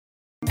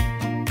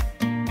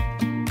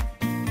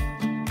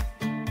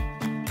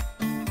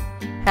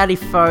Howdy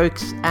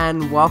folks,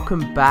 and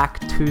welcome back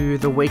to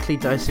the Weekly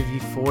Dose of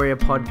Euphoria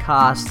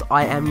podcast.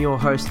 I am your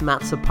host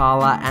Matt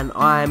Sapala, and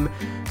I'm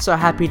so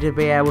happy to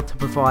be able to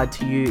provide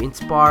to you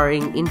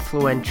inspiring,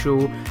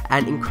 influential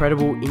and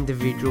incredible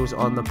individuals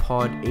on the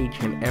pod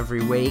each and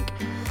every week.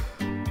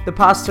 The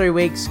past 3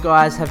 weeks,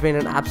 guys, have been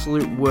an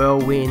absolute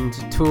whirlwind.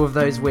 2 of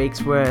those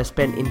weeks were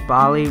spent in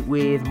Bali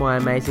with my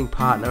amazing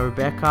partner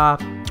Rebecca.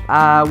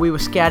 We were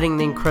scouting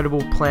the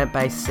incredible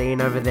plant-based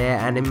scene over there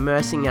and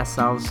immersing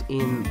ourselves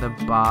in the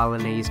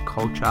Balinese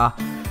culture.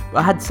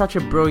 I had such a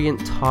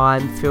brilliant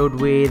time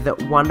filled with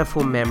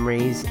wonderful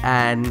memories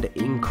and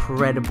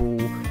incredible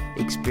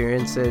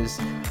experiences.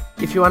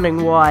 If you're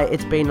wondering why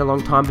it's been a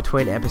long time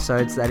between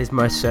episodes, that is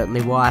most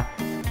certainly why.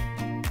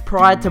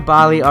 Prior to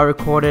Bali, I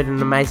recorded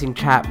an amazing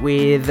chat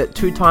with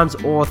 2 times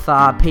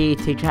author, PE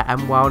teacher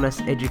and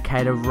wellness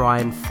educator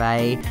Ryan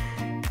Fahey.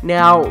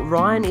 Now,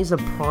 Ryan is a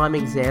prime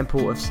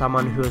example of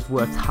someone who has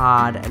worked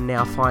hard and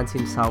now finds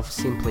himself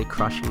simply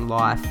crushing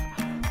life.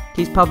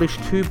 He's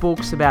published 2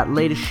 books about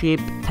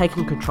leadership,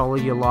 taking control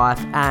of your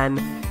life,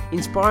 and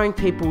inspiring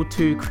people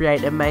to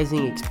create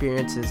amazing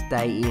experiences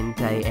day in,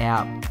 day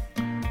out.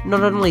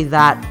 Not only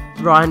that,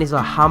 Ryan is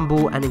a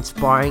humble and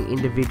inspiring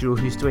individual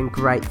who's doing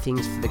great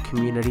things for the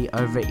community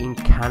over in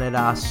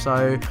Canada.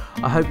 So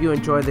I hope you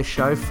enjoy the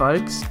show,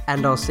 folks,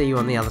 and I'll see you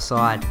on the other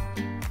side.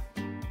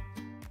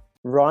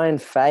 Ryan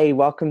Fahey,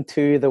 welcome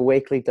to the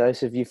Weekly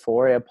Dose of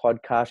Euphoria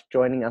podcast,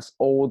 joining us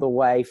all the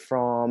way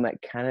from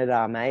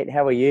Canada, mate.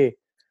 How are you?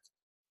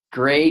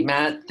 Great,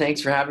 Matt.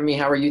 Thanks for having me.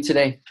 How are you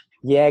today?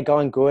 Yeah,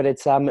 going good.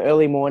 It's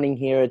early morning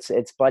here.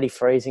 It's bloody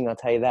freezing, I'll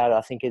tell you that. I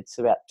think it's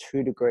about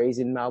 2 degrees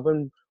in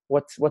Melbourne.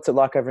 What's it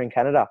like over in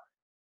Canada?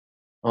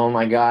 Oh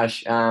my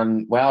gosh.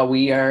 Well,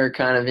 we are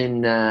kind of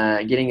in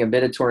getting a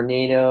bit of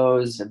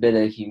tornadoes, a bit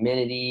of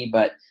humidity,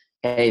 but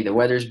hey, the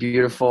weather's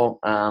beautiful.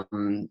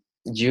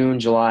 June,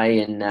 July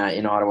in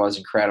Ottawa is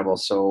incredible,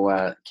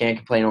 so can't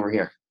complain over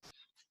here.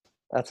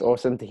 That's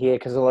awesome to hear,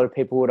 because a lot of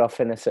people would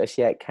often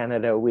associate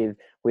Canada with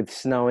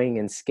snowing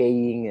and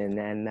skiing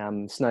and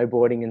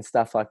snowboarding and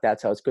stuff like that.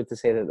 So it's good to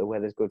see that the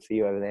weather's good for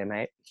you over there,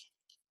 mate.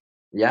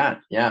 Yeah,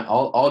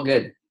 all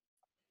good.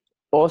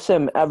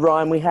 Awesome.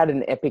 Ryan, we had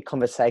an epic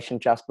conversation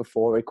just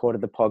before we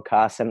recorded the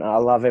podcast, and I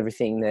love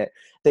everything that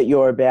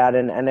you're about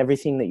and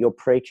everything that you're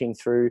preaching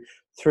through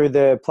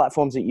the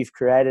platforms that you've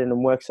created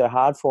and worked so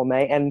hard for,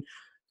 mate. And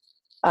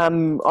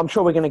I'm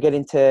sure we're going to get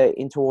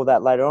into all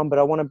that later on, but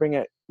I want to bring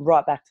it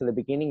right back to the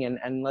beginning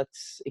and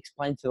let's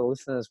explain to the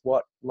listeners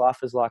what life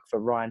was like for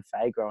Ryan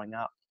Fahey growing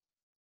up.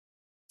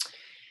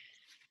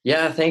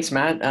 Yeah, thanks,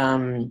 Matt.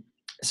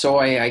 So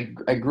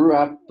I grew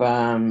up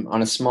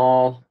in a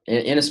small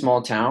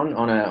town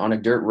on a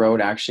dirt road.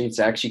 Actually, it's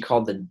actually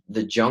called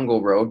the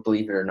Jungle Road,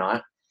 believe it or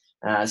not.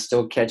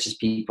 Still catches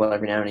people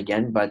every now and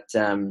again, but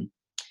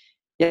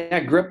yeah,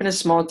 I grew up in a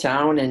small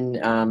town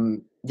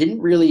and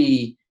didn't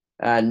really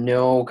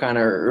know kind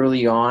of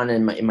early on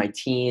in my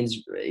teens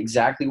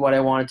exactly what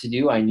I wanted to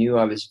do. I knew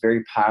I was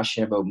very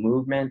passionate about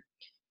movement.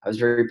 I was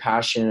very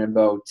passionate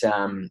about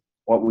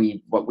what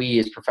we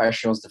as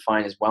professionals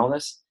define as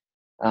wellness.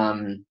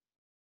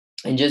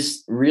 And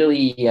just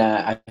really,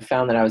 I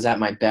found that I was at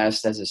my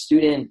best as a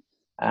student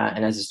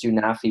and as a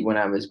student athlete when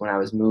I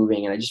was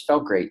moving, and I just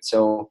felt great.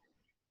 So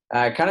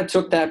I kind of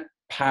took that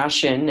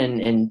passion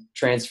and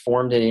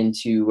transformed it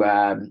into,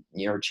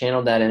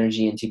 channeled that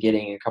energy into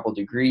getting a couple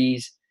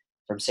degrees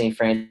from St.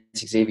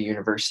 Francis Xavier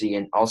University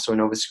and also in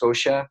Nova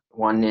Scotia,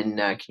 one in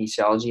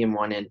kinesiology and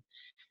one in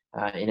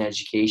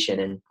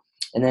education.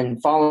 And then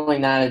following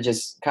that, I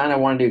just kind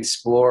of wanted to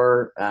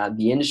explore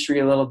the industry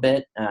a little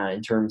bit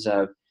in terms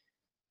of,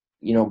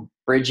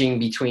 bridging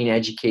between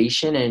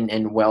education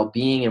and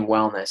well-being and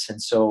wellness.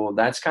 And so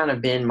that's kind of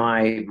been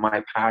my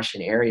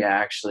passion area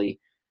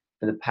actually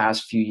for the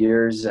past few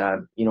years,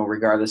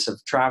 regardless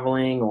of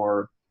traveling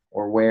or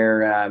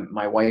where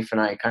my wife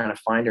and I kind of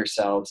find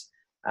ourselves,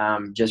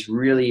 just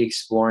really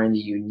exploring the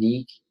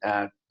unique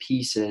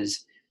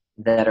pieces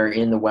that are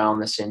in the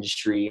wellness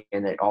industry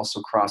and that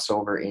also cross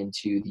over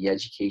into the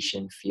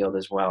education field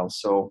as well.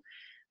 So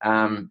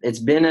it's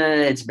been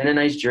a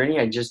nice journey.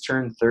 I just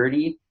turned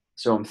 30.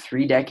 So I'm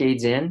 3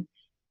 decades in,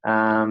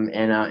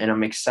 and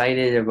I'm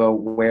excited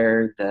about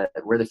where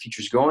the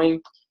future's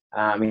going.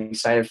 I'm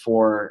excited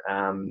for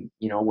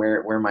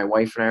where my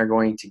wife and I are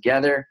going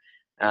together,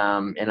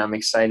 and I'm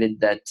excited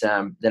that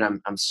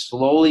I'm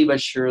slowly but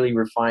surely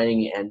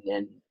refining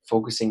and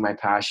focusing my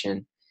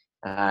passion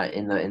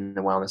in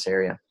the wellness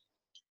area.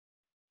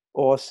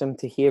 Awesome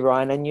to hear,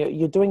 Ryan. And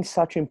you're doing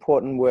such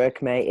important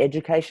work, mate.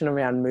 Education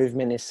around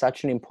movement is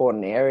such an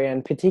important area,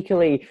 and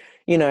particularly,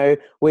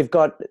 we've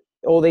got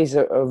all these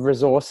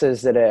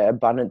resources that are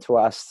abundant to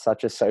us,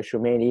 such as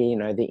social media,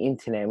 the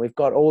internet. We've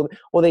got all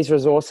these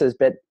resources,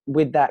 but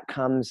with that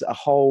comes a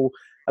whole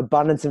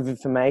abundance of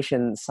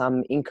information,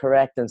 some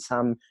incorrect and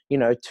some,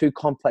 too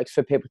complex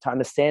for people to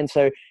understand.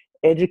 So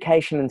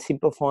education and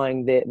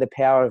simplifying the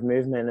power of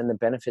movement and the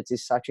benefits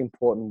is such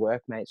important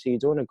work, mate. So you're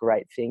doing a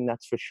great thing,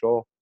 that's for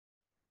sure.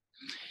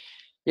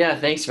 Yeah,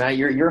 thanks, Matt.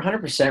 You're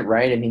 100%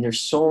 right. I mean,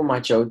 there's so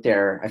much out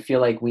there. I feel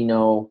like we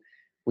know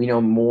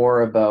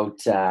more about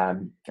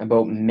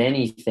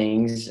many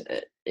things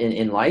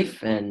in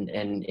life and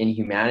in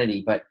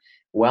humanity, but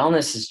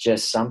wellness is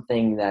just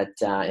something that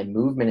and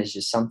movement is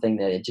just something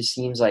that it just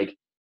seems like,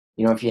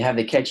 if you have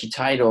the catchy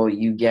title,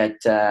 you're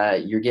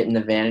getting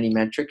the vanity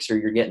metrics or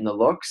you're getting the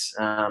looks.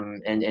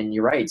 And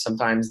you're right.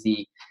 Sometimes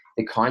the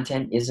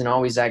content isn't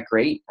always that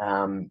great,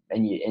 and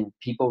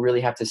people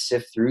really have to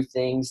sift through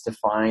things to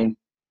find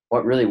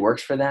what really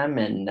works for them.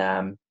 And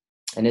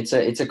it's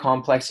a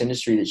complex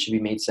industry that should be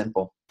made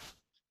simple.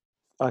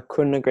 I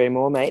couldn't agree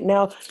more, mate.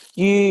 Now,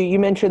 you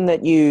mentioned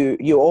that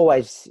you're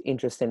always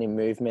interested in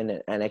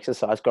movement and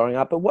exercise growing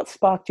up, but what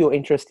sparked your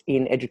interest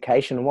in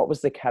education, and what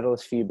was the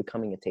catalyst for you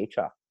becoming a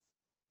teacher?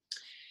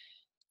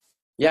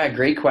 Yeah,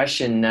 great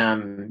question.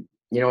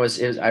 It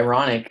was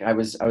ironic. I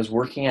was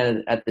working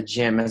at the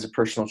gym as a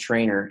personal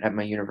trainer at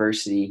my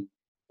university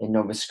in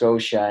Nova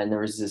Scotia, and there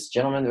was this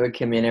gentleman that would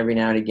come in every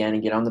now and again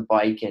and get on the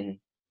bike and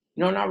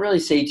not really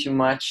say too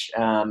much,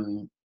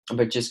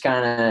 but just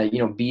kind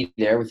of be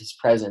there with his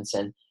presence.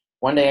 And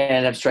one day I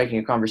ended up striking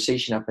a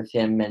conversation up with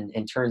him,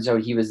 and turns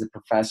out he was the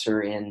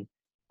professor in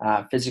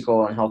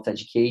physical and health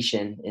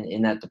education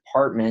in that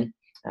department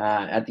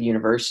at the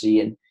university.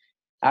 And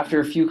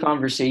after a few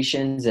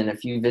conversations and a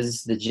few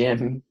visits to the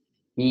gym,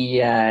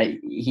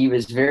 he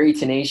was very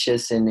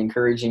tenacious in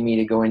encouraging me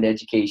to go into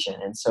education.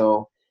 And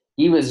so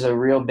he was a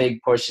real big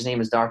push. His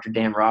name is Dr.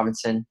 Dan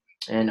Robinson,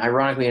 and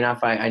ironically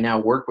enough, I now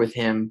work with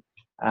him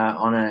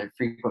on a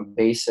frequent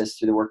basis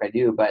through the work I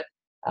do. But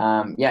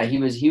yeah, he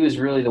was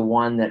really the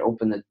one that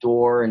opened the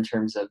door in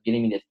terms of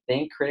getting me to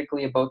think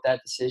critically about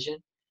that decision.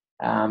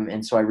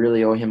 And so I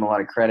really owe him a lot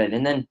of credit.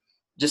 And then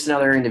just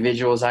another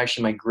individual is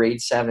actually my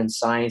grade 7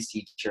 science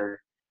teacher.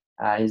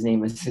 His name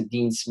was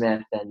Dean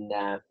Smith, and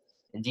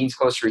Dean's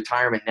close to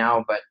retirement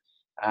now. But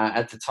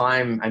at the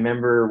time, I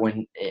remember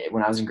when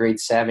I was in grade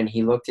 7,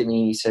 he looked at me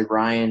and he said,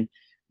 "Ryan,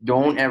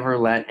 don't ever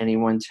let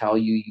anyone tell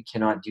you you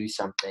cannot do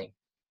something."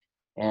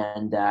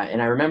 And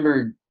I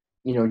remember,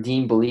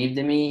 Dean believed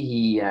in me.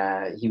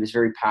 He was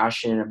very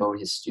passionate about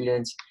his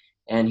students,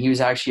 and he was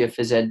actually a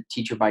phys ed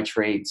teacher by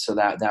trade. So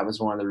that was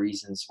one of the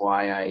reasons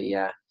why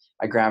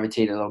I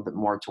gravitated a little bit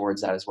more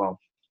towards that as well.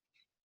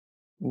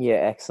 Yeah,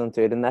 excellent,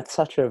 dude. And that's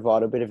such a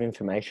vital bit of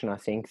information. I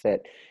think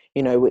that,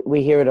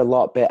 we hear it a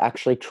lot, but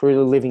actually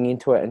truly living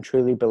into it and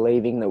truly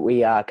believing that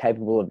we are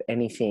capable of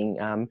anything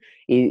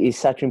is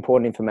such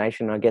important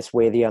information. I guess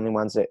we're the only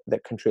ones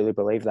that can truly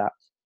believe that.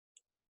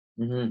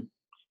 Hmm.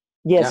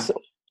 Yeah. Yes,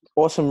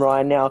 awesome,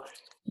 Ryan. Now,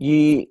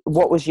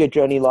 what was your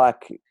journey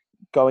like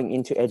going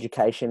into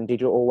education? Did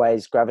you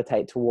always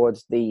gravitate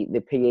towards the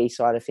PE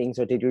side of things,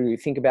 or did you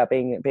think about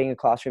being a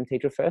classroom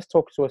teacher first?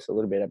 Talk to us a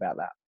little bit about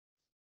that.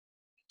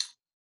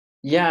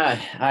 Yeah,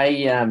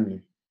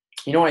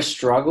 I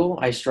struggle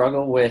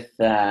with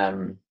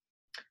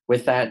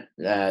that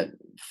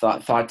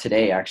thought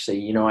today.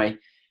 Actually,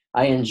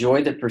 I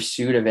enjoy the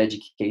pursuit of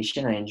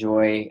education. I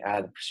enjoy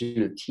the pursuit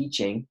of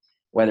teaching,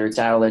 whether it's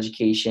adult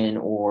education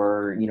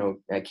or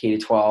K to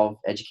 12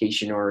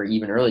 education or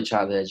even early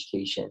childhood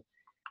education.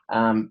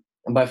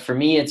 But for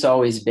me, it's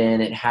always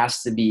been it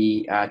has to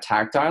be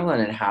tactile,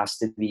 and it has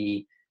to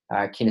be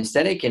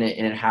kinesthetic, and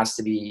it has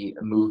to be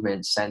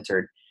movement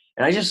centered.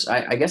 And I guess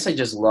I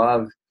just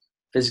love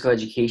physical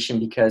education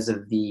because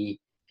of the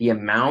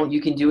amount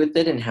you can do with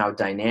it and how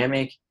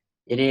dynamic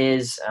it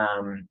is,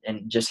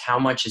 and just how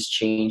much is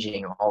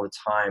changing all the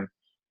time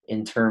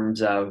in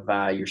terms of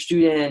your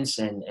students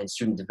and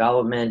student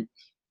development,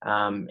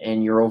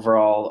 and your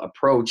overall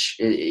approach.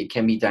 It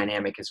can be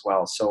dynamic as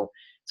well. So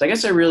I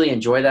guess I really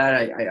enjoy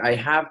that. I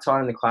have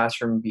taught in the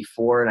classroom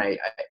before, and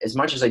as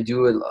much as I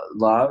do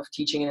love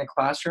teaching in a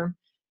classroom,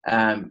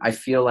 I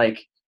feel like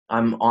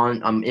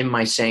I'm in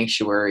my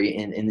sanctuary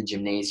in the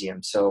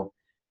gymnasium. So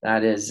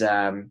that is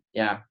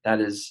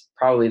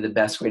probably the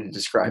best way to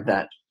describe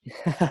that.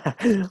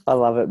 I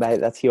love it, mate.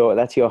 That's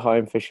your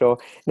home for sure.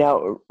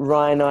 Now,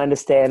 Ryan, I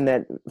understand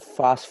that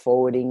fast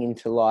forwarding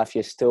into life,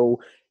 you're still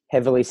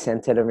heavily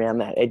centered around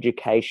that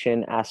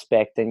education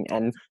aspect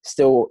and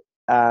still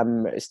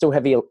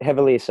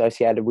heavily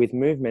associated with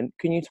movement.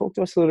 Can you talk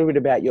to us a little bit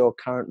about your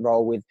current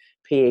role with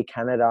PE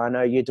Canada? I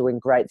know you're doing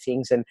great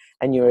things and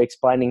you're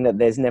explaining that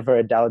there's never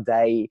a dull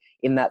day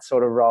in that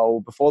sort of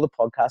role before the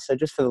podcast. So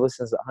just for the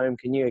listeners at home,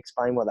 can you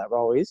explain what that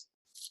role is?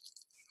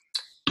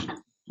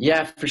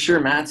 Yeah, for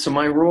sure, Matt. So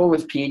my role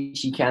with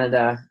PhD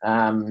Canada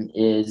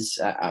is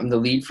I'm the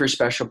lead for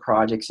special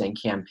projects and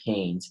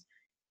campaigns,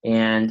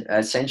 and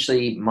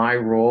essentially my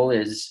role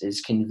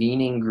is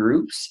convening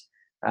groups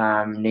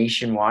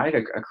nationwide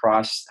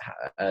across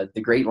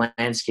the great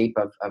landscape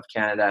of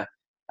Canada,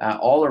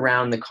 all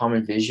around the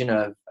common vision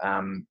of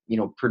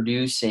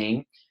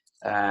producing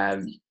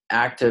um,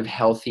 active,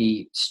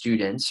 healthy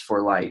students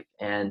for life.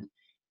 And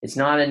it's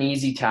not an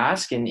easy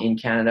task in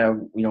Canada.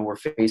 We're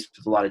faced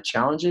with a lot of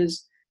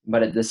challenges,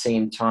 but at the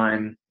same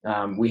time,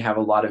 we have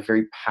a lot of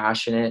very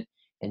passionate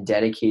and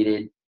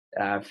dedicated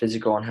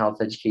physical and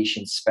health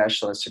education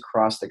specialists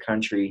across the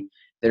country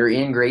that are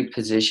in great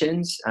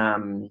positions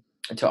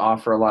to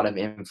offer a lot of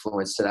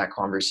influence to that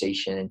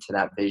conversation and to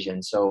that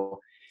vision. So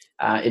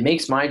it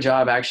makes my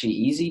job actually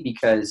easy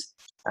because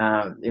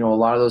a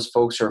lot of those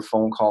folks are a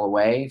phone call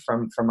away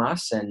from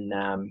us, and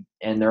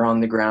they're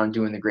on the ground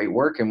doing the great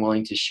work and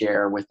willing to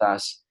share with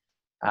us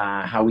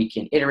how we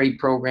can iterate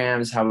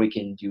programs, how we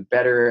can do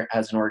better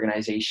as an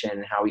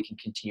organization, how we can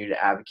continue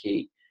to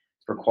advocate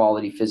for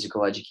quality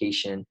physical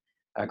education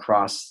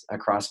across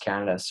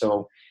Canada.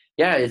 So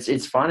yeah,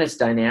 it's fun. It's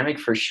dynamic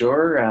for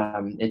sure.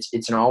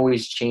 It's an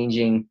always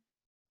changing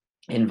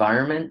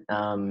environment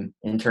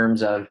in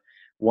terms of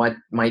what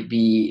might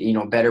be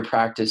better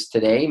practice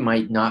today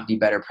might not be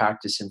better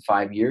practice in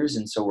 5 years,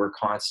 and so we're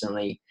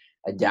constantly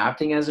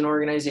adapting as an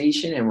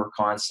organization, and we're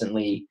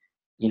constantly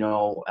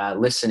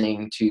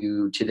listening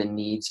to the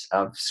needs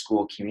of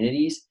school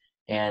communities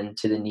and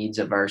to the needs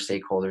of our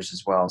stakeholders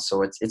as well.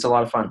 So it's a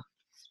lot of fun.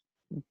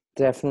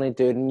 Definitely,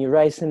 dude. And you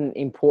raised an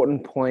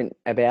important point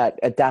about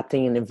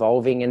adapting and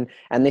evolving,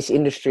 and this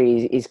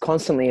industry is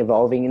constantly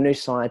evolving, and new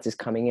science is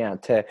coming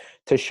out to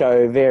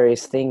show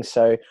various things.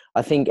 So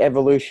I think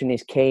evolution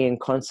is key, and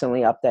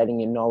constantly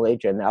updating your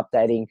knowledge and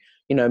updating,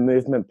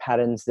 movement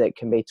patterns that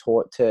can be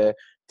taught to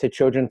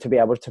children to be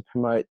able to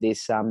promote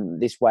this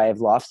way of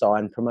lifestyle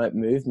and promote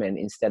movement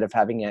instead of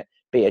having it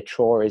be a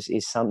chore is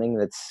something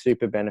that's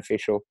super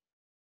beneficial.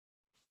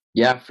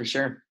 Yeah, for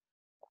sure.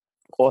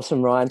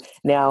 Awesome, Ryan.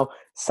 Now,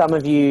 some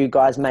of you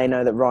guys may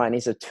know that Ryan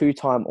is a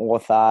 2-time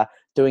author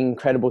doing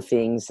incredible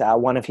things.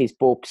 One of his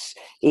books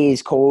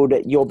is called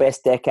Your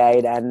Best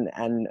Decade,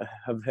 and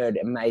have heard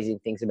amazing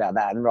things about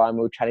that. And Ryan,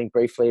 we were chatting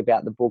briefly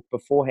about the book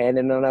beforehand,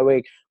 and I know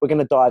we're going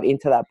to dive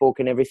into that book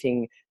and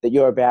everything that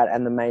you're about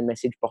and the main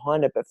message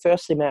behind it. But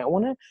firstly, mate, I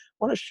want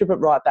to strip it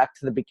right back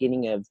to the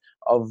beginning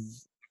of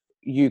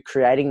you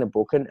creating the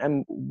book,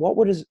 and what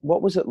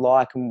was it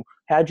like, and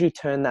how did you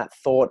turn that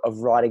thought of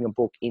writing a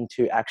book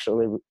into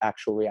actual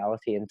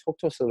reality? And talk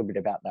to us a little bit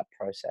about that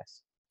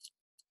process.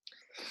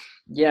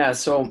 Yeah,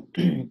 so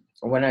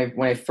when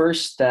I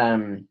first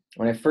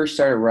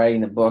started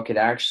writing the book, it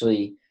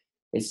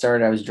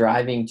started. I was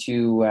driving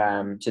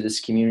to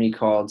this community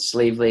called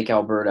Slave Lake,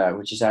 Alberta,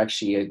 which is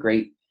actually a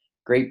great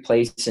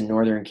place in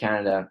northern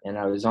Canada. And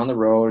I was on the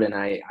road, and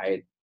I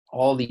had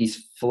all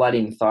these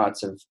flooding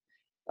thoughts of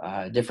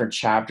different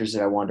chapters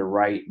that I wanted to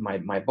write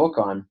my book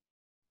on.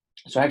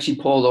 So I actually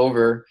pulled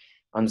over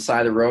on the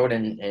side of the road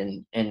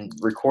and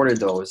recorded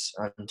those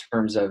in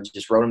terms of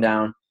just wrote them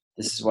down.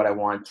 This is what I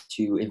want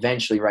to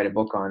eventually write a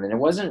book on. And it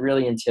wasn't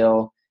really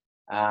until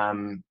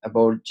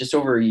about just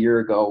over a year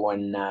ago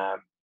when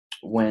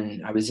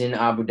I was in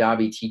Abu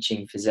Dhabi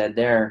teaching phys ed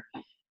there,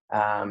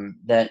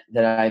 that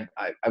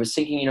I was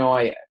thinking,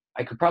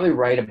 I could probably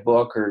write a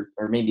book or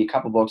maybe a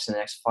couple books in the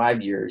next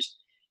 5 years,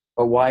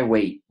 but why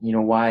wait?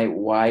 Why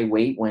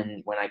wait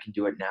when I can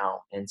do it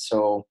now? And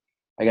so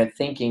I got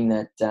thinking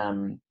that,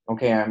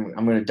 okay,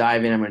 I'm going to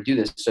dive in. I'm going to do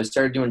this. So I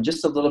started doing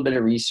just a little bit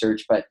of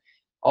research, but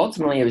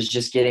ultimately it was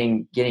just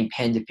getting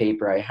pen to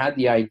paper. I had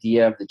the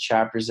idea of the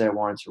chapters that I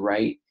wanted to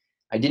write.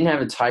 I didn't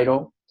have a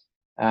title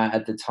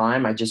at the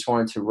time. I just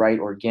wanted to write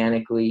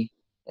organically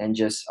and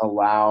just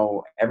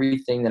allow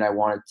everything that I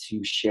wanted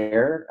to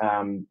share,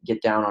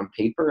 get down on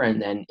paper,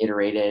 and then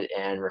iterate it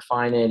and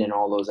refine it and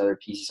all those other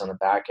pieces on the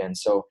back end.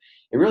 So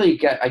it really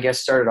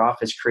started off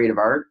as creative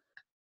art.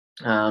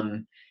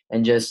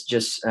 And just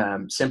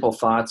simple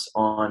thoughts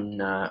on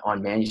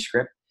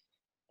manuscript,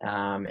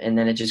 and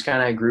then it just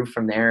kind of grew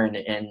from there.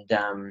 And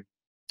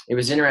it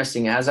was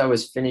interesting as I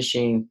was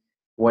finishing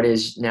what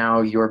is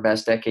now Your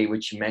Best Decade,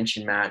 which you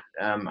mentioned, Matt.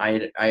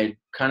 I had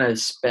kind of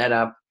sped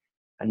up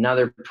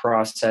another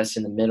process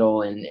in the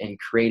middle and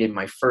created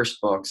my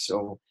first book.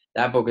 So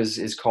that book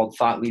is called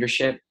Thought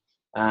Leadership,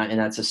 and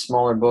that's a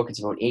smaller book.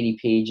 It's about 80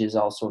 pages,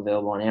 also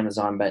available on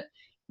Amazon. But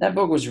that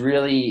book was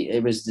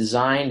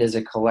designed as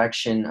a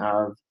collection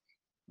of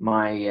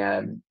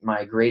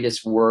my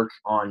greatest work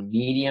on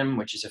Medium,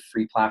 which is a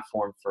free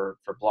platform for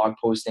blog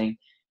posting,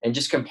 and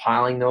just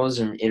compiling those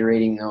and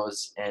iterating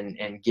those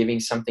and giving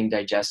something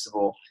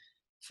digestible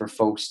for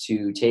folks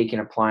to take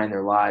and apply in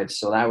their lives.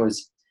 So that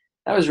was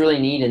really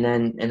neat. And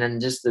then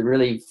just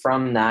really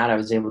from that, I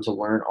was able to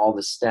learn all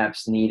the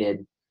steps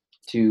needed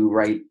to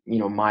write,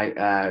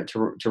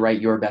 to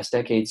write Your Best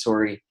Decade,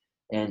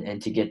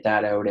 and to get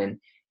that out.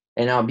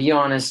 And I'll be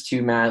honest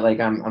too, Matt, like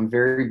I'm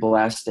very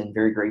blessed and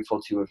very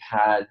grateful to have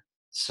had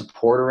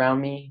support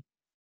around me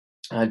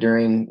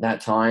during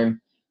that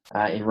time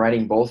in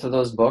writing both of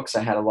those books.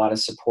 I had a lot of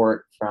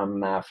support from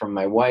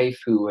my wife,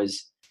 who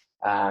was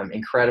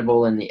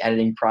incredible in the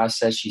editing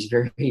process. She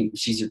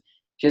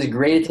has a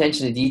great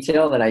attention to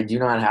detail that I do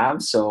not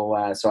have. So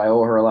I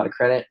owe her a lot of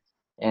credit,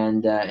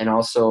 and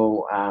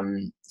also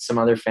some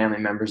other family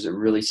members that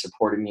really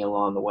supported me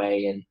along the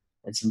way, and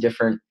some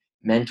different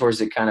mentors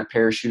that kind of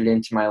parachuted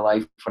into my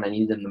life when I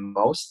needed them the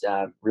most,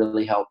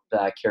 really helped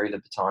carry the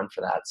baton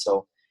for that.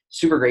 So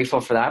super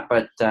grateful for that.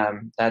 But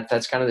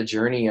that's kind of the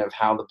journey of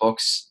how the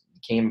books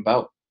came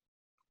about.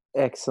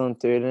 Excellent,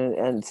 dude.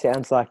 And it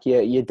sounds like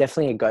you're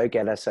definitely a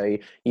go-getter. So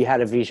you had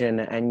a vision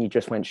and you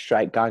just went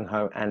straight gung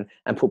ho and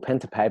put pen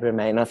to paper,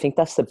 mate. And I think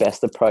that's the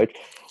best approach.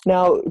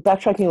 Now,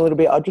 backtracking a little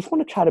bit, I just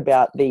want to chat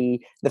about the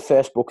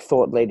first book,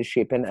 Thought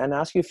Leadership, and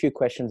ask you a few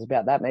questions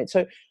about that, mate.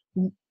 So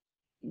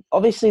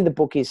obviously the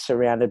book is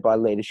surrounded by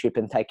leadership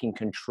and taking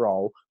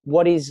control.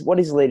 What is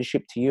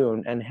leadership to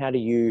you, and how do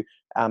you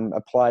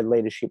apply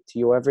leadership to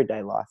your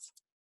everyday life?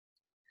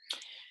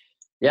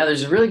 Yeah,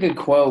 there's a really good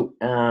quote,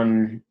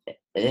 and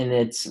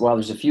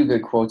there's a few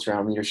good quotes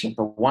around leadership,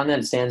 but one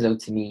that stands out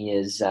to me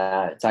is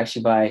it's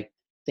actually by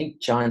I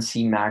think John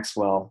C.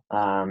 Maxwell.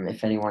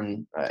 If any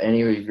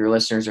of your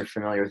listeners are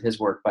familiar with his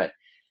work, but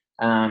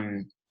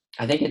um,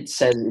 I think it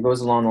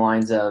goes along the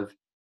lines of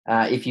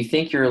if you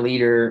think you're a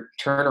leader,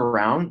 turn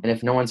around, and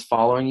if no one's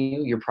following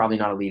you, you're probably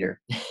not a leader.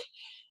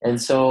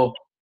 And so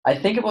I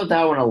think about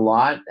that one a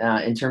lot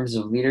in terms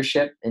of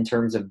leadership, in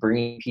terms of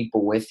bringing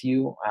people with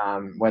you,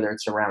 whether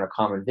it's around a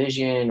common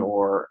vision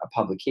or a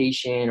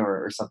publication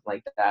or something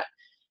like that.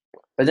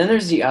 But then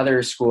there's the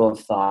other school of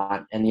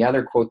thought, and the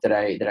other quote that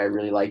I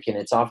really like, and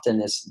it's often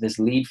this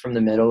lead from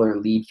the middle or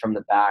lead from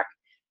the back.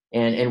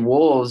 And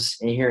wolves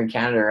here in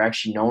Canada are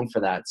actually known for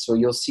that. So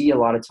you'll see a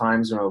lot of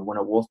times when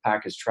a wolf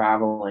pack is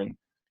traveling,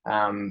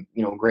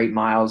 great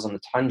miles on the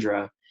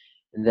tundra,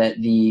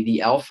 that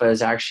the alpha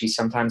is actually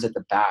sometimes at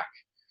the back.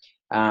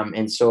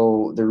 And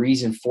so the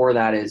reason for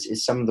that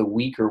is some of the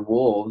weaker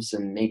wolves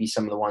and maybe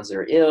some of the ones that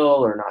are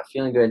ill or not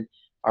feeling good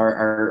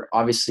are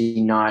obviously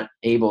not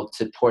able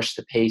to push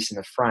the pace in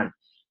the front.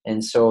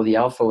 And so the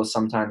alpha will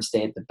sometimes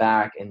stay at the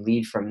back and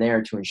lead from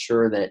there to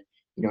ensure that,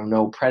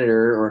 no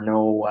predator or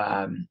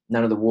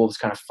none of the wolves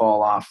kind of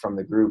fall off from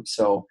the group.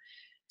 So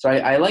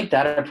I like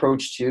that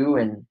approach too.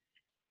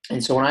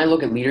 And so when I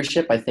look at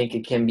leadership, I think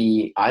it can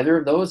be either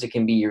of those. It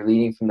can be you're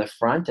leading from the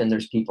front and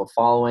there's people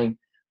following,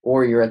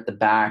 or you're at the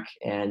back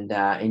and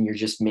you're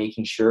just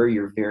making sure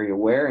you're very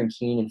aware and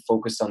keen and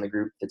focused on the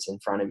group that's in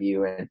front of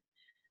you. And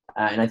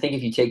I think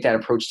if you take that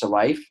approach to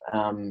life,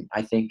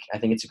 I think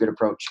it's a good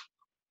approach.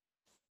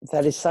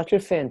 That is such a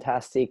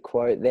fantastic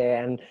quote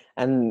there,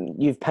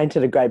 and you've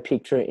painted a great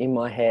picture in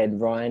my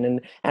head, Ryan.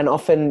 And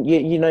often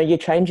you're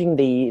changing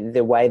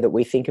the way that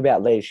we think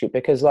about leadership,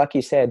 because, like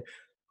you said,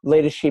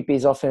 leadership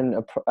is often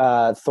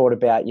thought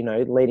about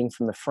leading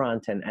from the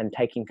front and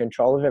taking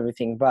control of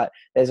everything. But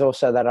there's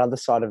also that other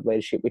side of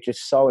leadership which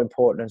is so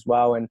important as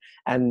well.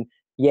 And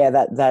yeah,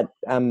 that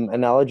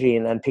analogy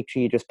and picture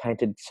you just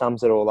painted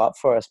sums it all up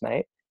for us,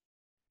 mate.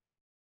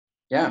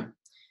 Yeah,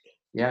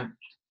 yeah,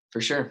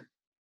 for sure.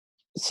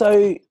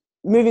 So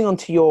moving on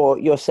to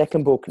your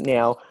second book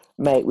now,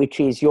 mate, which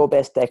is Your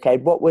Best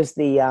Decade. What was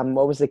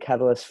the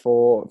catalyst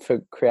for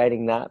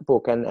creating that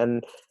book,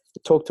 and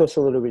talk to us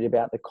a little bit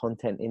about the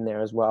content in there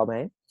as well,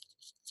 mate.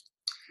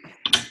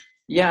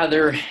 Yeah,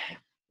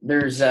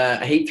 there's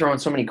I hate throwing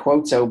so many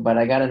quotes out, but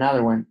I got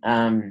another one.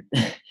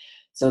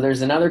 So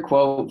there's another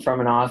quote from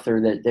an author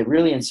that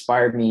really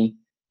inspired me,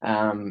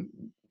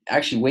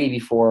 actually way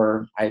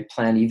before I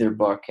planned either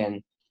book.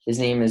 And his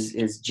name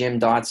is Jim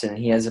Dotson.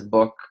 He has a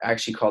book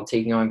actually called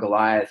Taking on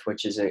Goliath,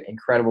 which is an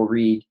incredible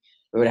read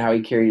about how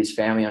he carried his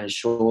family on his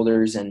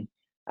shoulders and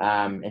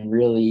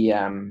really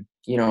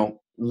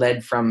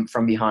led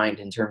from behind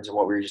in terms of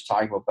what we were just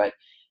talking about. But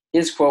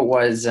his quote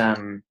was,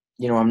 I'm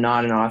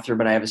not an author,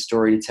 but I have a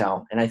story to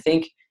tell. And I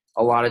think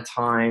a lot of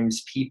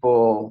times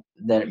people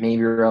that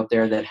maybe are out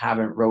there that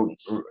haven't wrote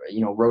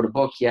a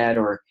book yet,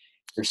 or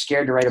they're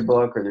scared to write a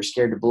book, or they're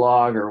scared to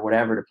blog or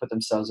whatever, to put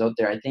themselves out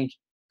there. I think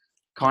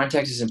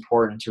context is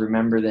important to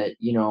remember that,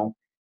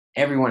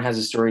 everyone has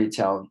a story to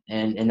tell.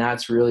 And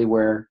that's really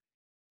where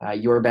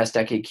Your Best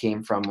Decade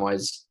came from.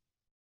 Was,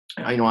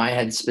 I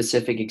had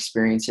specific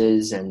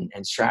experiences and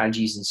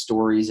strategies and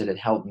stories that had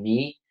helped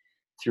me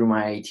through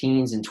my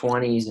teens and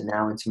 20s and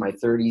now into my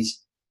 30s,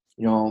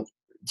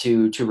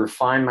 to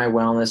refine my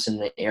wellness in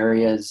the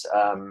areas,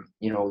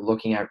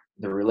 looking at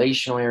the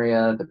relational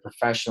area, the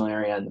professional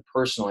area, and the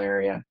personal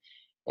area.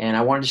 And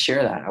I wanted to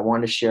share that. I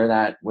wanted to share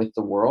that with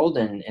the world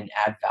and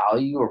add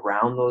value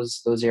around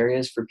those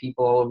areas for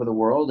people all over the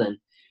world. And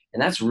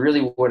that's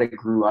really what it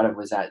grew out of,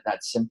 was that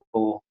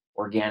simple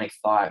organic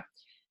thought.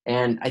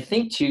 And I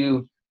think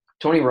too,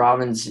 Tony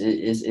Robbins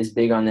is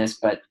big on this,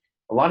 but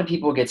a lot of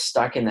people get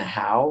stuck in the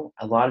how.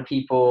 A lot of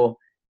people,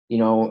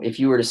 if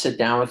you were to sit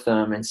down with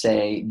them and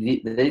say,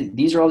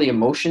 these are all the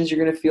emotions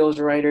you're going to feel as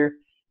a writer,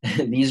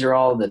 these are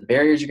all the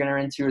barriers you're going to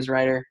run into as a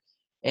writer,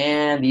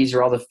 and these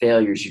are all the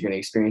failures you're going to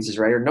experience as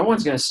a writer, no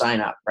one's going to sign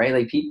up, right?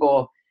 Like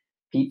people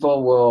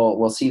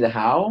will see the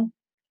how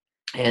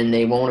and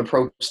they won't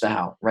approach the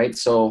how, right?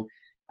 So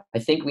I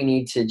think we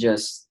need to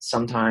just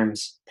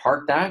sometimes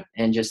park that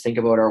and just think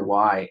about our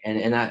why.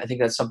 And I think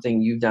that's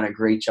something you've done a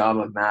great job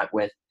of, Matt,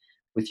 with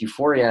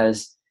Euphoria,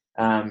 is,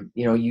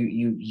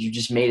 you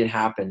just made it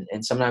happen.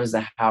 And sometimes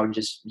the how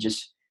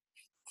just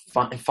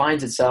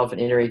finds itself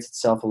and iterates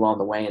itself along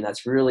the way. And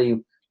that's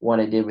really what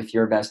I did with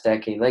Your Best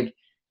Decade. Like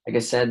I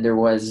said, there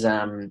was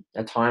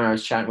a time I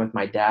was chatting with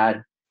my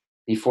dad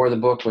before the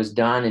book was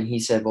done, and he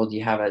said, well, do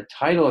you have a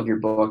title of your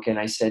book? And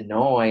I said,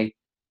 no,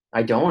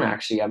 I don't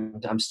actually.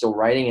 I'm still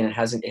writing, and it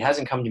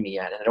hasn't come to me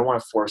yet, and I don't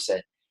want to force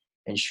it.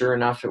 And sure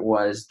enough, it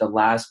was the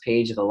last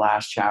page of the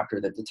last chapter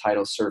that the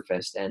title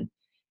surfaced. And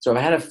so if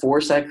I had to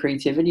force that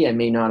creativity, I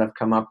may not have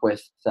come up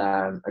with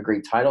a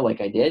great title like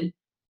I did.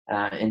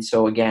 And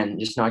so again,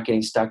 just not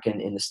getting stuck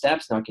in the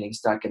steps, not getting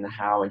stuck in the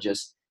how, and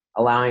just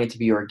allowing it to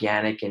be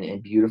organic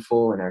and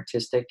beautiful and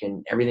artistic,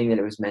 and everything that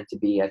it was meant to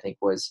be, I think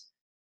was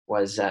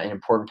an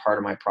important part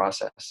of my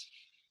process.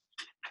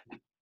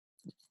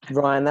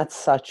 Ryan, that's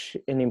such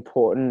an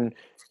important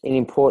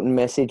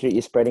message that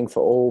you're spreading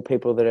for all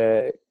people that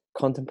are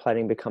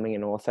contemplating becoming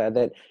an author.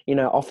 That,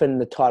 often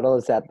the title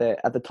is at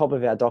the top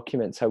of our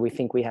document, so we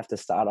think we have to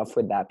start off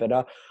with that. But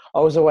I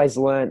was always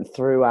learned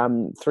through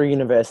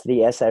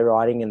university essay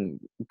writing, and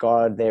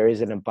God, there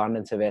is an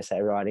abundance of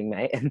essay writing,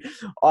 mate. And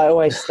I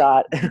always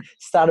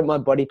started my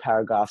body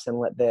paragraphs and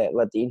let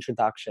the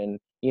introduction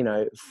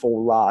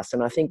fall last.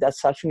 And I think that's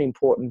such an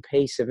important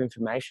piece of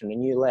information.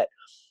 And you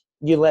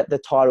let the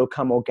title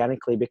come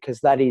organically,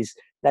 because that is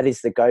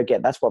the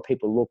go-get. That's what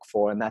people look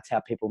for, and that's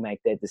how people make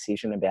their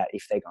decision about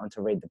if they're going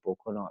to read the book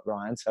or not,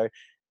 Ryan. So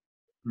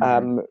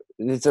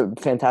it's a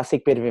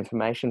fantastic bit of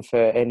information for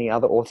any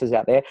other authors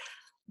out there.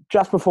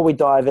 Just before we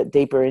dive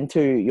deeper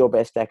into your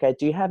best decade,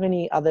 do you have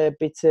any other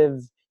bits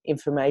of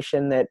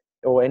information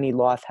or any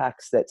life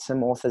hacks that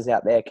some authors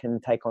out there can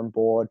take on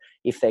board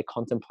if they're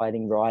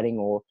contemplating writing,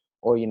 or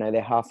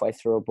they're halfway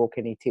through a book?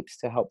 Any tips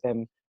to help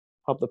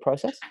the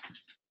process?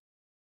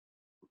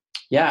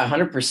 Yeah,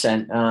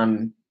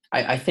 100%.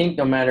 I think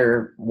no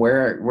matter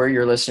where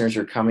your listeners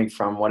are coming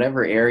from,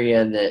 whatever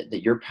area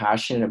that you're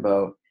passionate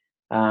about,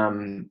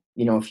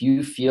 if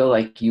you feel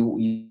like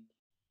you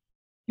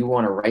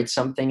want to write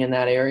something in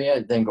that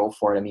area, then go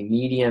for it. I mean,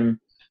 medium.com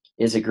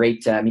is a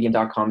great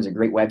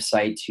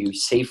website to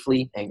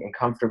safely and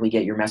comfortably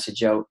get your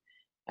message out,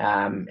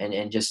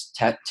 and just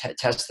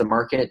test the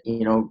market.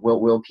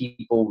 Will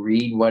people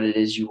read what it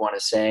is you want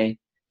to say?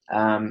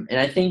 And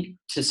I think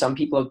to some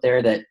people out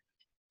there that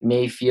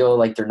may feel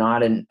like they're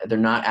not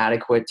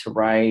adequate to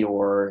write,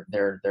 or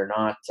they're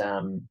not,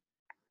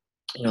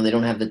 they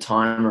don't have the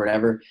time or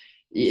whatever.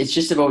 It's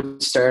just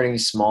about starting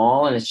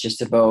small, and it's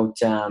just about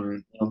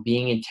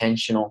being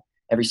intentional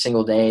every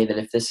single day, that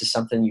if this is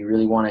something you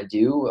really want to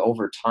do,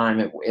 over time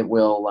it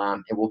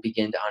will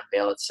begin to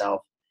unveil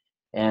itself.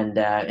 And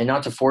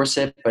not to force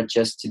it, but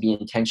just to be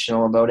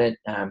intentional about it.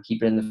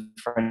 Keep it in the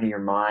front of your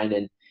mind.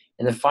 And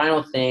the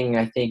final thing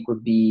I think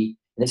would be,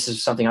 and this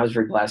is something I was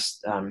very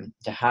blessed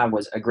to have,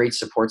 was a great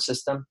support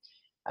system.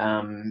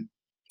 And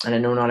I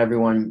know not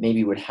everyone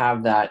maybe would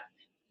have that,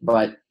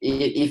 but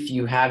if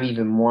you have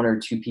even one or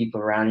two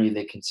people around you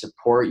that can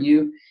support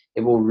you,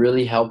 it will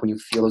really help when you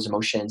feel those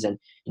emotions. And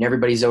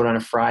everybody's out on a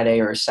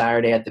Friday or a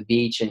Saturday at the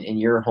beach, and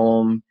you're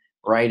home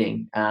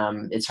writing.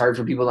 It's hard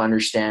for people to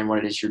understand what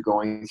it is you're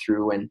going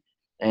through, and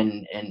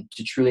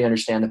to truly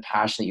understand the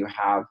passion that you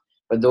have.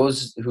 But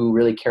those who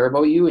really care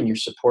about you and your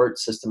support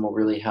system will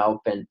really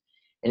help. And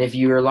if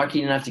you are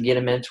lucky enough to get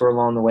a mentor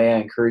along the way, I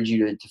encourage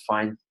you to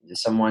find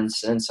someone,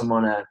 send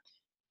someone a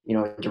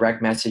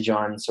direct message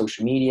on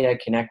social media,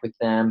 connect with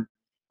them,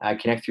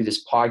 connect through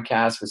this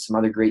podcast with some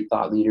other great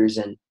thought leaders,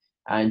 and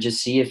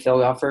just see if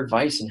they'll offer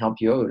advice and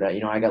help you out.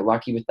 I got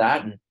lucky with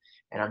that, and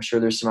I'm sure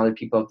there's some other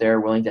people out there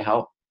willing to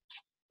help.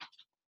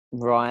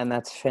 Ryan,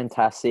 that's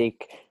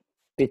fantastic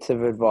bits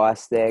of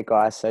advice there,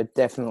 guys. So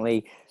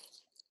definitely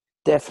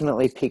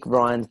pick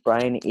Ryan's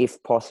brain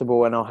if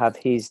possible, and I'll have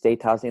his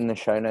details in the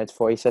show notes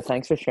for you. So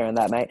thanks for sharing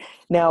that, mate.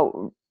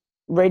 Now,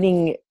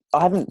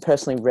 I haven't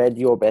personally read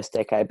Your Best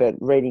Decade, but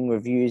reading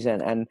reviews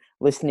and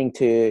listening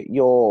to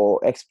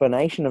your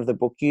explanation of the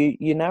book, you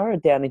narrow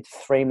it down into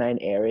three main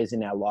areas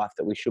in our life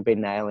that we should be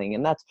nailing,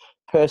 and that's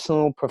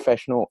personal,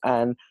 professional,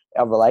 and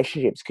our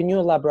relationships. Can you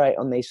elaborate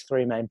on these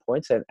three main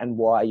points and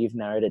why you've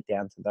narrowed it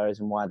down to those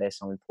and why they're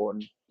so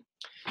important?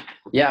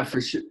 Yeah,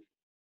 for sure.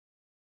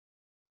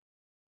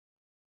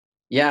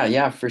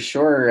 Yeah, for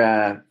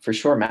sure,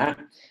 Matt.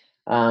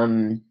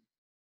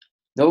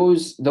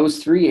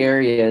 Those three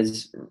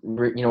areas,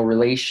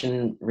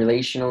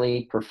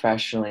 relationally,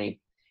 professionally,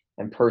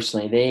 and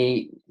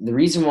personally, the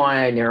reason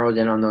why I narrowed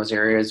in on those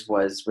areas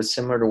was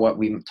similar to what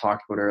we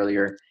talked about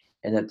earlier,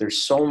 and that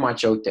there's so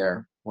much out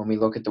there when we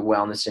look at the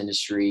wellness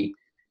industry,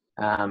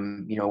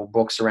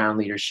 books around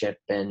leadership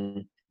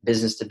and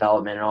business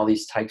development and all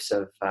these types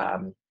of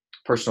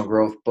personal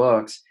growth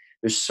books.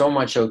 There's so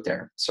much out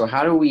there. So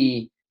how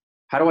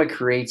do I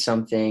create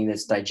something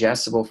that's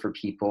digestible for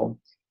people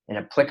and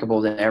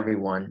applicable to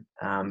everyone?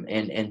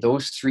 And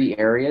those three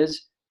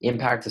areas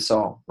impact us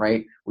all,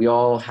 right? We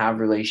all have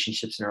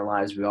relationships in our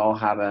lives. We all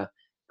have a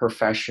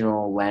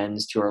professional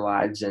lens to our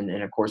lives. And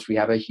of course, we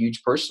have a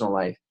huge personal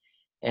life.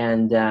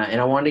 And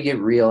I wanted to get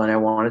real, and I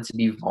wanted to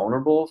be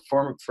vulnerable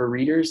for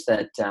readers,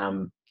 that,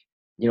 to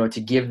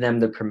give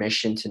them the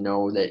permission to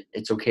know that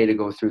it's okay to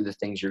go through the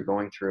things you're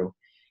going through.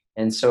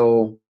 And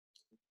so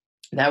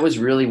that was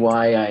really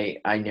why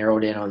I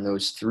narrowed in on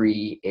those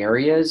three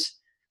areas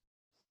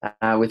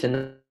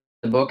within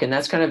the book, and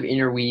that's kind of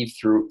interweaved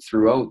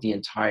throughout the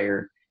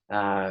entire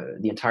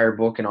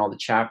book and all the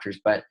chapters.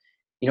 But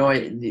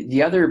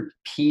The other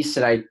piece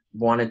that I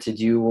wanted to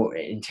do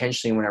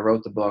intentionally when I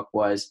wrote the book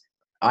was,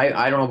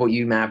 I don't know about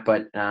you, Matt,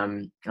 but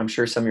I'm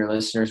sure some of your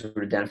listeners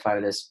would identify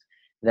with this,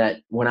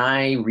 that when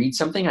I read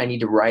something, I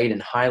need to write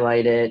and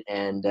highlight it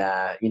and,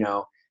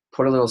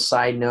 put a little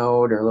side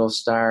note or a little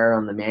star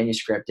on the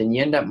manuscript, and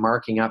you end up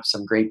marking up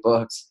some great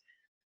books.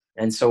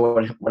 And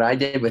so what I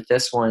did with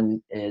this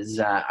one is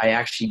I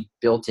actually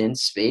built in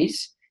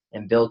space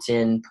and built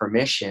in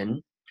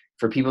permission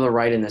for people to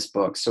write in this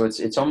book. So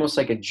it's almost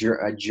like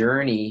a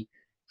journey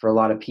for a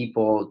lot of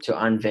people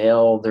to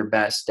unveil their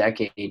best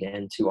decade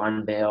and to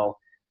unveil,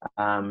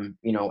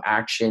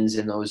 actions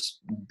in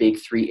those big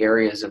three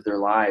areas of their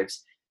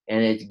lives.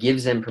 And it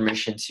gives them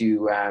permission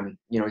to,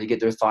 to get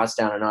their thoughts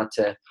down and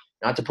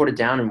not to put it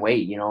down and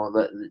wait,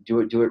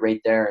 do it right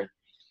there.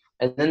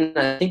 And then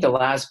I think the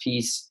last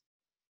piece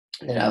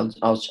that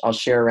I'll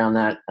share around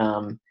that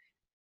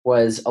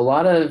was, a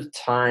lot of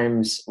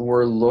times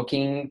we're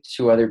looking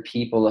to other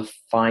people to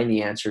find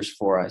the answers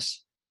for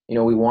us. We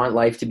want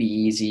life to be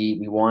easy.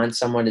 We want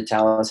someone to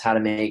tell us how to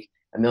make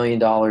 $1 million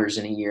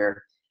in a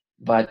year.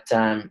 But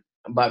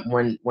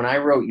when I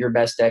wrote Your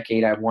Best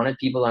Decade, I wanted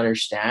people to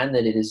understand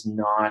that it is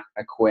not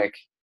a quick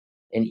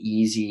and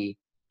easy,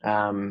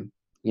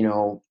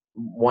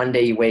 one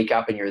day you wake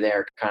up and you're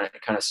there kind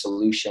of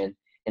solution.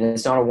 And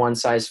it's not a one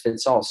size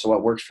fits all. So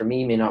what works for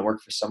me may not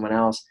work for someone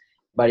else,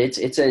 but it's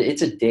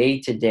a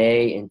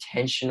day-to-day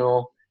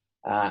intentional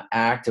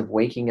act of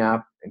waking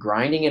up,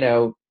 grinding it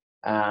out,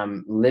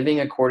 living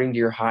according to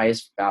your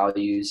highest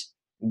values,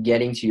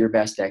 getting to your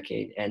best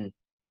decade. And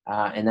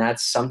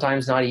that's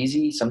sometimes not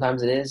easy.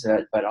 Sometimes it is,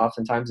 but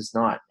oftentimes it's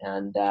not.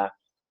 And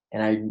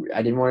I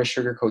didn't want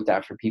to sugarcoat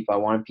that for people. I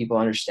wanted people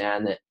to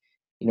understand that,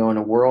 in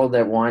a world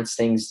that wants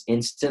things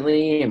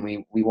instantly and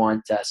we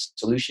want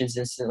solutions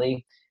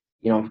instantly,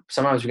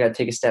 sometimes we got to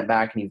take a step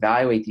back and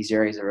evaluate these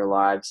areas of our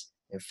lives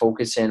and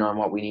focus in on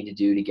what we need to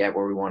do to get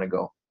where we want to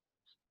go.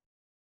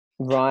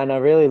 Ryan, I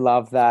really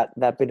love that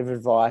bit of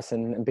advice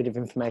and a bit of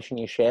information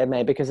you shared,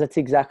 mate, because that's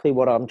exactly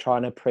what I'm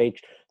trying to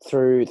preach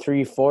through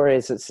Euphoria.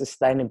 Is it's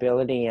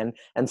sustainability,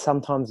 and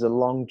sometimes the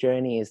long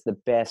journey is the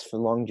best for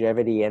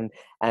longevity,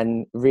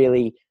 and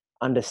really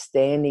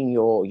understanding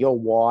your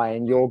why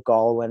and your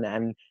goal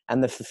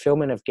and the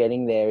fulfillment of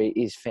getting there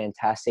is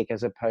fantastic,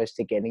 as opposed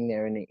to getting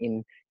there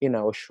in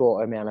a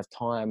short amount of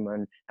time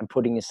and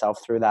putting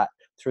yourself through that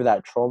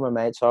trauma,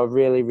 mate. So I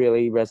really,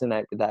 really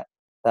resonate with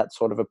that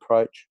sort of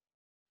approach.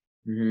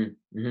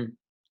 Mm-hmm. Mm-hmm.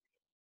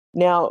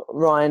 Now,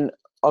 Ryan,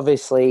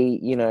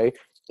 obviously,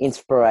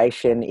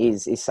 inspiration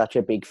is such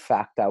a big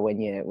factor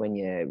when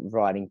you're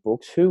writing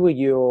books. Who were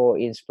your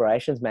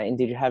inspirations, mate? And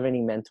did you have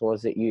any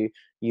mentors that you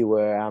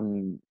were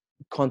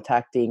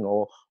contacting,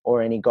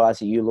 or any guys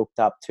that you looked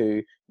up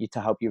to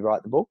help you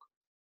write the book?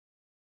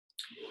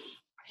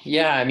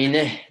 Yeah, I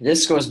mean,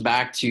 this goes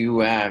back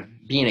to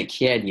being a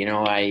kid.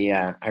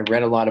 I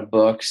read a lot of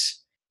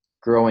books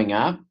growing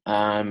up.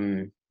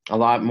 A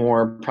lot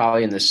more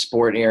probably in the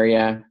sport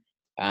area.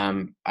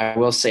 I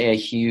will say a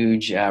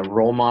huge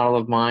role model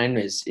of mine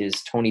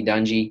is Tony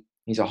Dungy.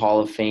 He's a Hall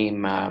of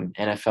Fame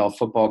NFL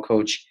football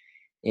coach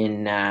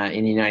in the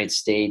United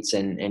States,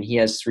 and he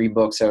has 3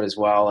 books out as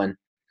well, and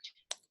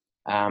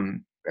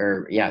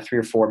 3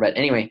 or 4. But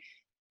anyway,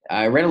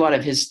 I read a lot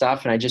of his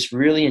stuff, and I just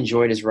really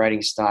enjoyed his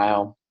writing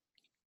style.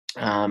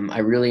 I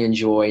really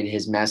enjoyed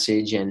his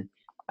message and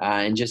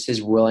just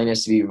his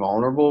willingness to be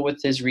vulnerable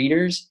with his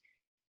readers.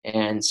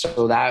 And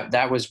so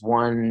that was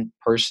one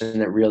person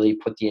that really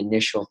put the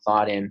initial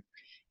thought in.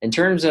 In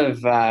terms of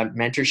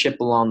mentorship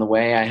along the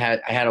way, I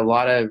had a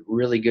lot of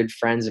really good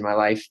friends in my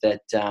life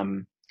that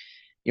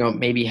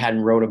maybe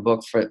hadn't wrote a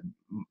book for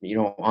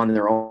on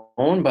their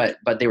own, but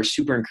they were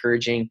super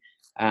encouraging,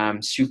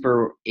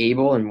 super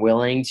able and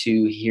willing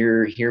to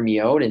hear me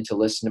out and to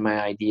listen to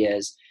my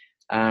ideas.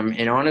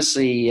 And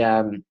honestly,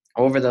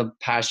 over the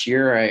past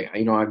year,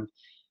 I'm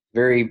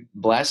very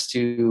blessed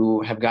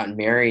to have gotten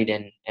married,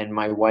 and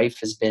my wife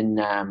has been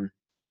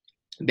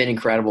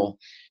incredible.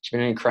 She's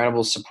been an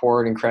incredible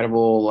support,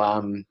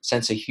 incredible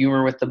sense of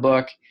humor with the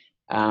book.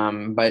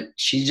 But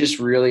she just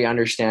really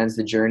understands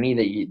the journey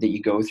that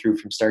you go through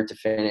from start to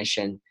finish,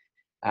 and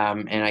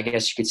I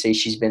guess you could say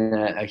she's been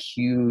a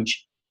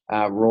huge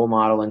role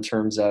model in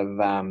terms of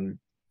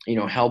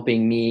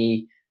helping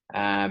me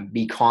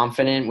be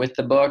confident with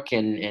the book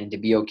and to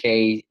be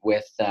okay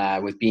with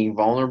being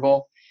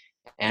vulnerable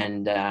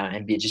and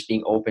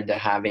being open to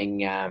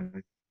having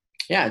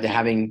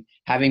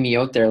having me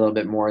out there a little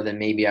bit more than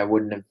maybe I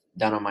wouldn't have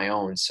done on my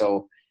own.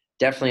 So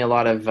definitely a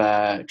lot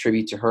of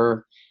tribute to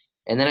her.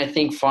 And then I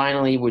think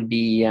finally would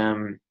be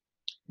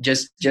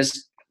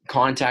just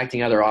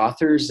contacting other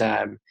authors,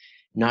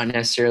 not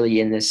necessarily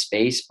in this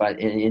space, but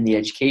in the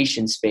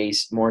education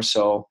space more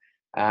so.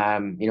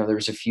 There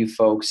was a few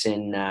folks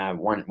in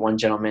one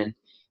gentleman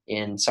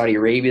in Saudi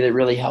Arabia that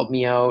really helped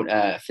me out.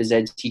 A phys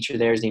ed teacher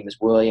there, his name is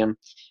William,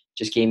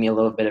 just gave me a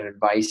little bit of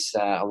advice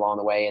along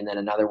the way. And then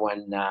another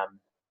one,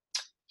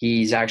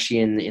 he's actually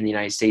in the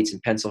United States in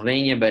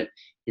Pennsylvania, but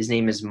his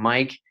name is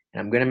Mike,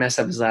 and I'm going to mess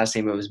up his last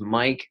name. It was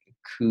Mike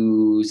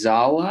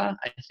Kuzawa,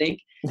 I think.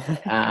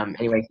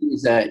 Anyway, he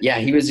was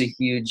a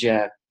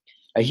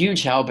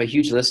huge help, a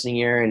huge listening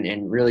ear,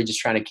 and really just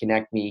trying to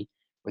connect me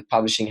with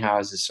publishing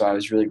houses. So I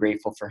was really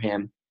grateful for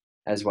him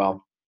as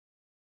well.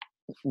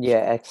 Yeah,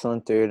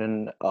 excellent, dude.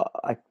 And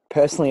I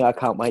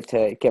can't wait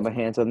to get my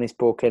hands on this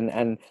book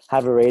and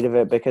have a read of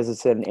it, because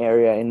it's an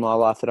area in my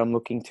life that I'm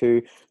looking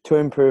to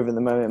improve at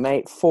the moment,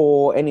 mate.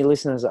 For any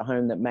listeners at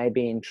home that may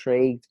be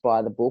intrigued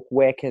by the book,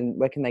 where can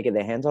they get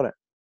their hands on it?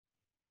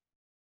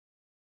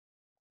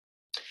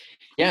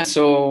 Yeah,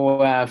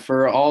 so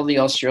for all the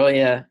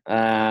Australia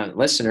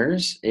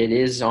listeners, it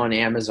is on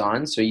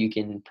Amazon, so you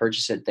can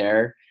purchase it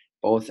there,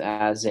 both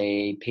as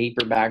a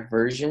paperback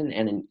version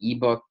and an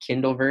ebook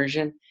Kindle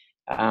version.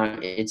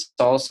 It's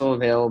also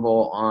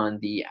available on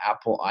the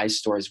Apple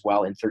iStore as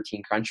well in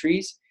 13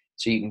 countries,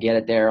 so you can get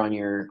it there on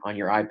your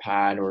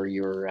iPad or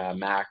your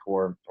Mac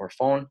or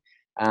phone.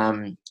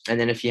 And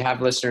then if you have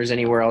listeners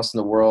anywhere else in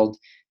the world,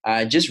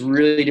 it just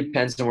really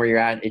depends on where you're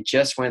at. It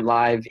just went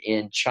live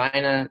in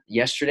China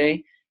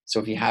yesterday. So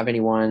if you have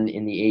anyone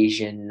in the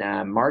Asian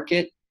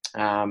market,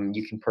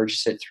 you can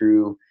purchase it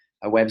through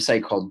a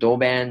website called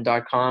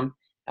douban.com.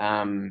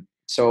 And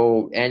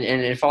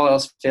if all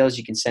else fails,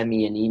 you can send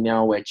me an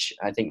email, which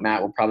I think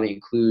Matt will probably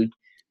include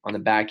on the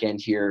back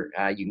end here.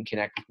 You can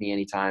connect with me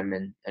anytime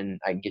and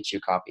I can get you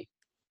a copy.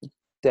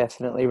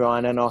 Definitely,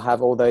 Ryan, and I'll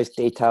have all those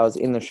details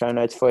in the show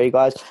notes for you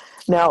guys.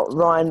 Now,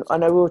 Ryan, I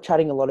know we were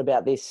chatting a lot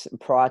about this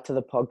prior to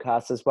the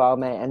podcast as well,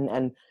 mate,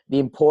 and the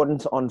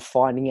importance on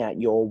finding out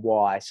your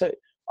why. So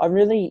I'm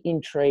really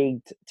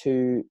intrigued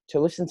to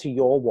listen to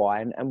your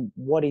why, and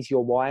what is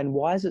your why, and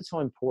why is it so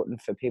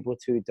important for people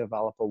to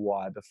develop a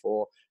why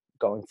before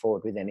going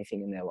forward with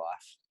anything in their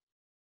life?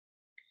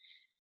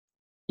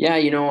 Yeah,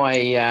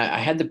 I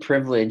had the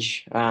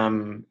privilege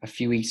a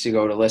few weeks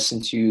ago to listen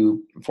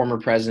to former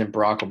President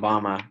Barack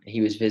Obama.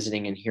 He was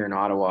visiting here in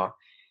Ottawa,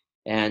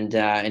 and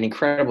an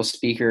incredible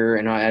speaker,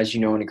 and as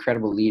you know, an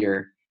incredible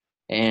leader.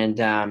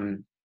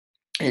 And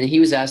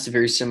he was asked a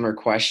very similar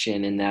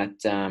question in that,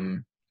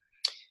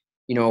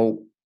 you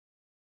know,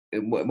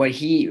 the way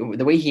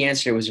he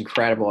answered it was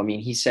incredible. I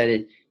mean, he said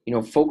it,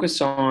 focus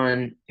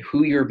on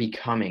who you're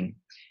becoming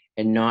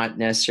and not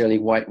necessarily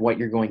what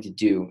you're going to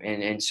do.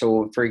 And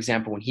so, for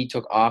example, when he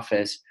took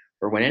office,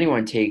 or when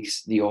anyone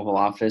takes the Oval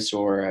Office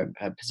or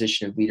a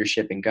position of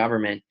leadership in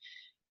government,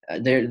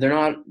 they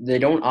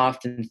don't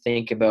often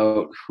think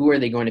about who are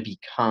they going to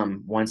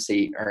become once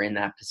they are in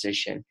that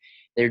position.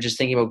 They're just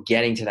thinking about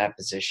getting to that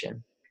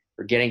position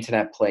or getting to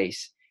that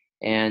place.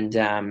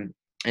 And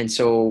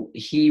so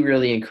he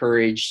really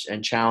encouraged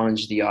and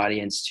challenged the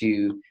audience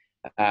to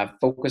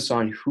focus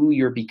on who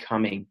you're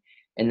becoming.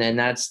 And then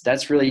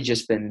that's really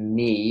just been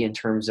me in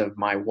terms of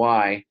my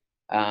why.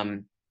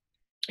 I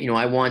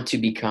want to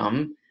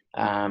become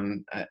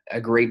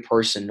a great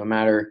person, no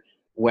matter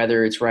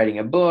whether it's writing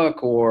a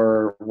book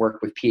or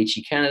work with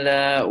PhD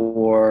Canada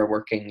or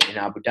working in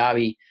Abu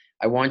Dhabi.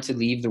 I want to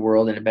leave the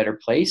world in a better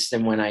place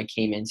than when I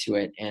came into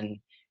it. And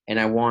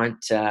I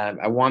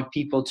want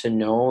people to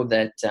know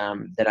that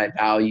I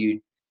valued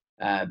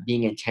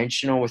being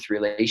intentional with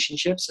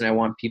relationships, and I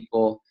want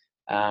people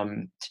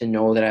to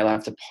know that I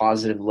left a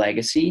positive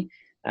legacy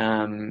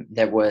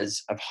that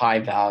was of high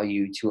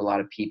value to a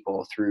lot of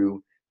people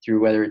through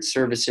whether it's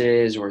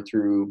services or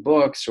through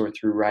books or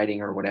through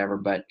writing or whatever.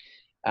 But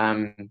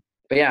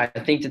yeah, I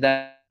think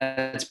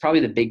that's probably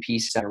the big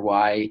piece of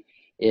why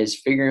is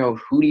figuring out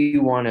who do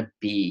you want to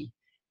be,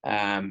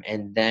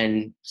 and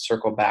then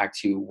circle back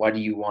to what do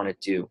you want to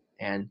do,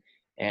 and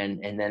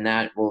then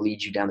that will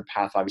lead you down the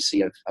path,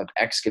 obviously, of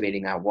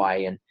excavating that why.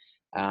 And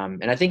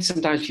I think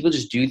sometimes people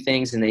just do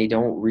things and they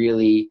don't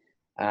really,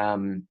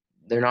 they're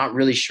not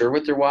really sure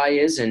what their why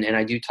is, and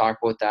I do talk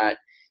about that.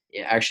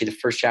 Actually, the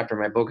first chapter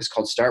of my book is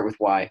called "Start with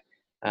Why."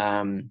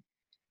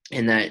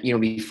 And that,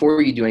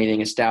 before you do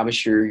anything,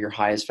 establish your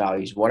highest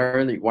values. What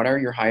are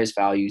your highest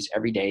values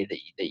every day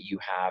that you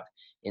have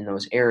in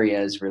those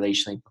areas,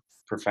 relationally,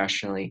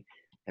 professionally,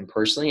 and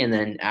personally, and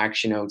then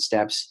action out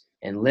steps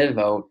and live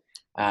out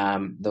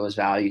those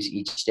values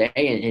each day,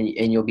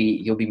 and you'll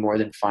be more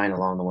than fine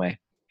along the way.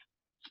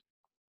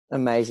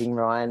 Amazing,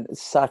 Ryan.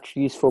 Such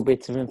useful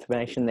bits of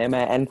information there,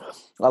 mate. And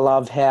I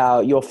love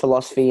how your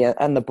philosophy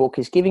and the book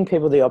is giving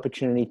people the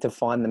opportunity to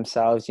find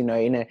themselves, in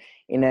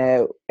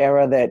a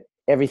era that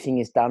everything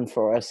is done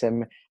for us,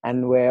 and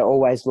we're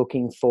always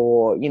looking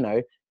for,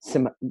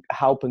 some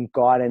help and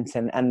guidance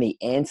and the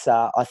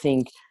answer. I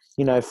think,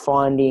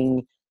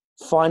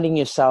 finding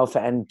yourself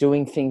and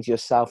doing things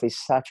yourself is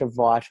such a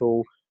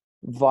vital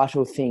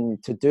thing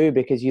to do,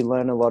 because you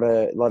learn a lot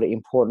of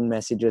important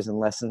messages and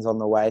lessons on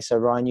the way. So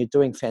Ryan, you're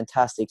doing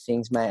fantastic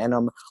things, mate, and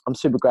I'm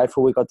super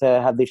grateful we got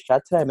to have this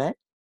chat today, mate.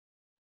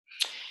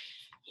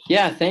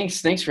 Yeah,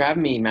 thanks for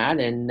having me, Matt.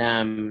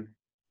 And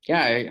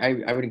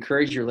yeah, I would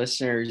encourage your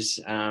listeners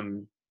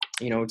to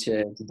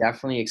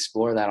definitely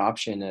explore that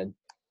option, and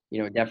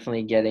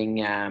definitely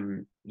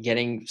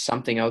getting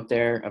something out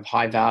there of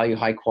high value,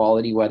 high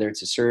quality, whether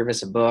it's a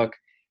service, a book,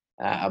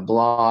 a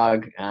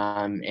blog,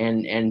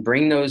 and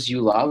bring those you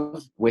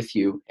love with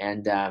you,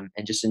 and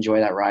just enjoy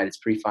that ride. It's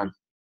pretty fun.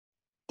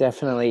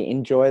 Definitely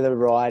enjoy the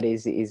ride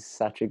is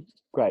such a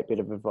great bit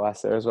of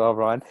advice there as well,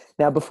 Ryan.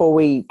 Now, before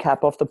we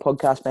cap off the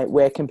podcast, mate,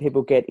 where can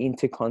people get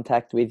into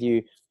contact with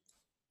you?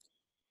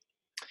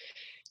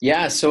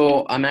 Yeah,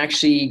 so I'm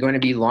actually going to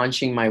be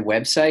launching my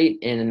website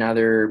in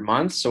another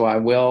month. So I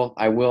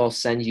will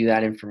send you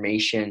that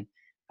information,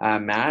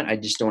 Matt. I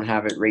just don't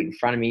have it right in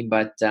front of me,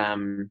 but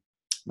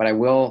I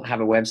will have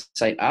a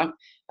website up.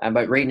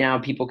 But right now,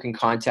 people can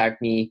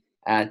contact me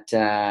at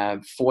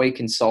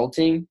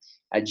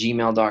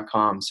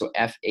foyconsulting@gmail.com. So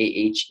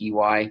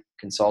FAHEY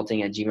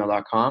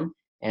consulting@gmail.com,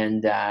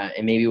 and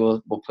maybe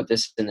we'll put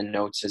this in the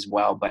notes as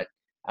well. But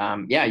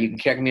yeah, you can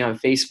check me on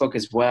Facebook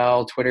as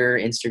well, Twitter,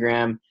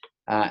 Instagram.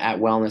 At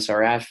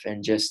WellnessRF,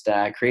 and just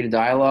create a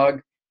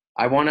dialogue.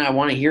 I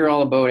wanna hear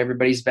all about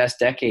everybody's best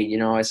decade.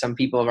 Some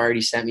people have already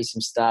sent me some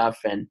stuff,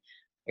 and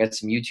I got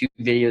some YouTube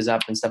videos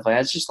up and stuff like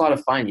that. It's just a lot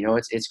of fun.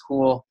 It's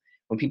cool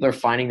when people are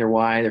finding their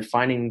why, they're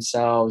finding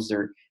themselves,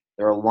 they're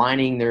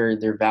aligning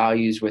their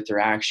values with their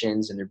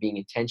actions, and they're being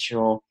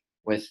intentional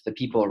with the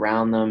people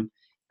around them.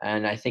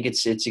 And I think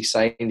it's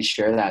exciting to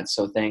share that.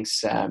 So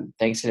thanks in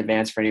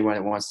advance for anyone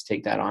that wants to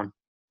take that on.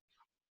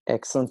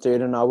 Excellent,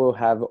 dude. And I will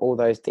have all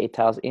those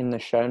details in the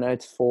show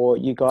notes for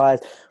you guys.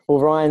 Well,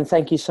 Ryan,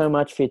 thank you so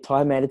much for your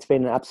time, mate. It's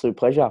been an absolute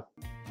pleasure.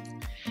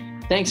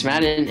 Thanks,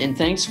 Matt, and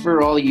thanks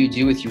for all you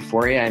do with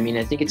Euphoria. I mean,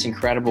 I think it's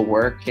incredible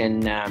work,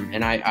 and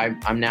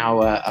I'm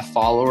now a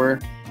follower,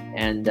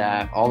 and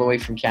all the way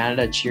from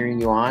Canada, cheering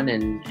you on,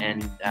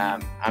 and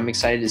I'm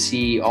excited to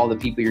see all the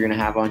people you're going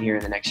to have on here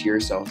in the next year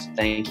or so. So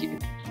thank you.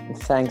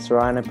 Thanks,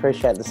 Ryan. I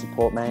appreciate the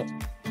support, mate.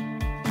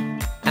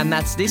 And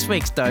that's this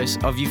week's dose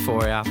of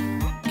Euphoria.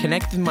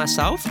 Connect with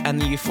myself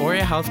and the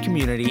Euphoria Health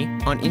community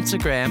on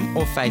Instagram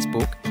or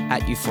Facebook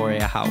at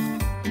Euphoria Health.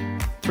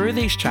 Through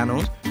these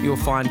channels, you'll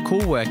find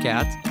cool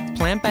workouts,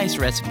 plant-based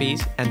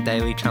recipes, and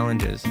daily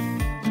challenges.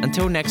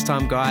 Until next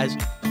time, guys,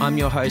 I'm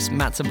your host,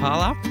 Matt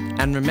Sapala,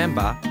 and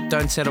remember,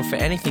 don't settle for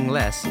anything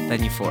less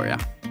than Euphoria.